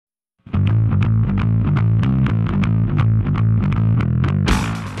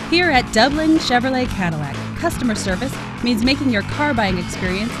Here at Dublin Chevrolet Cadillac, customer service means making your car buying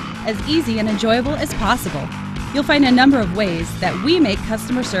experience as easy and enjoyable as possible. You'll find a number of ways that we make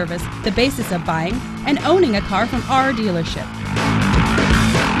customer service the basis of buying and owning a car from our dealership.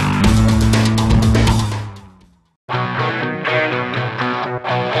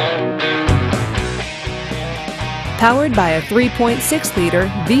 Powered by a 3.6-liter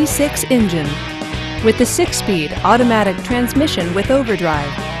V6 engine with the 6-speed automatic transmission with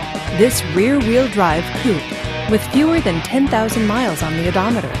overdrive. This rear-wheel drive coupe, with fewer than 10,000 miles on the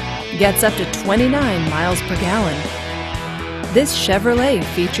odometer, gets up to 29 miles per gallon. This Chevrolet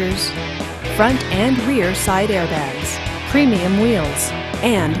features front and rear side airbags, premium wheels,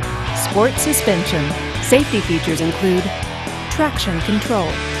 and sport suspension. Safety features include traction control,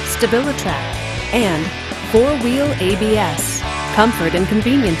 StabiliTrak, and 4-wheel ABS. Comfort and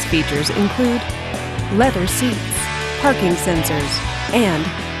convenience features include leather seats, parking sensors, and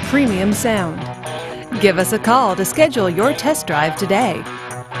premium sound. Give us a call to schedule your test drive today.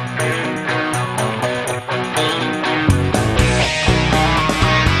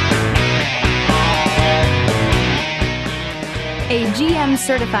 A GM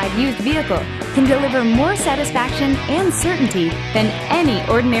certified used vehicle can deliver more satisfaction and certainty than any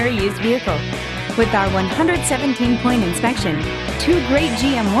ordinary used vehicle. With our 117-point inspection, 2 great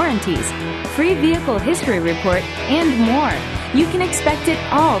GM warranties, free vehicle history report, and more, you can expect it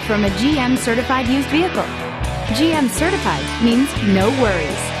all from a GM certified used vehicle. GM certified means no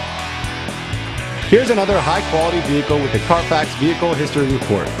worries. Here's another high-quality vehicle with the Carfax Vehicle History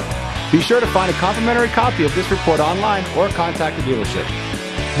Report. Be sure to find a complimentary copy of this report online or contact the dealership.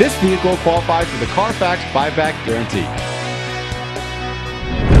 This vehicle qualifies for the Carfax Buyback Guarantee.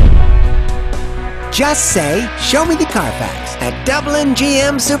 Just say, "Show me the Carfax" at Dublin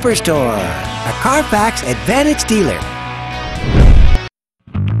GM Superstore, a Carfax Advantage dealer.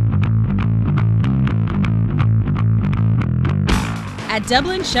 At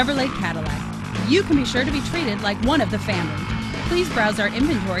Dublin Chevrolet Cadillac, you can be sure to be treated like one of the family. Please browse our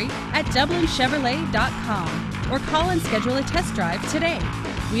inventory at DublinChevrolet.com or call and schedule a test drive today.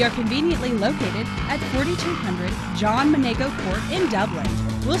 We are conveniently located at 4200 John Monego Court in Dublin.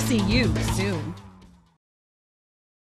 We'll see you soon.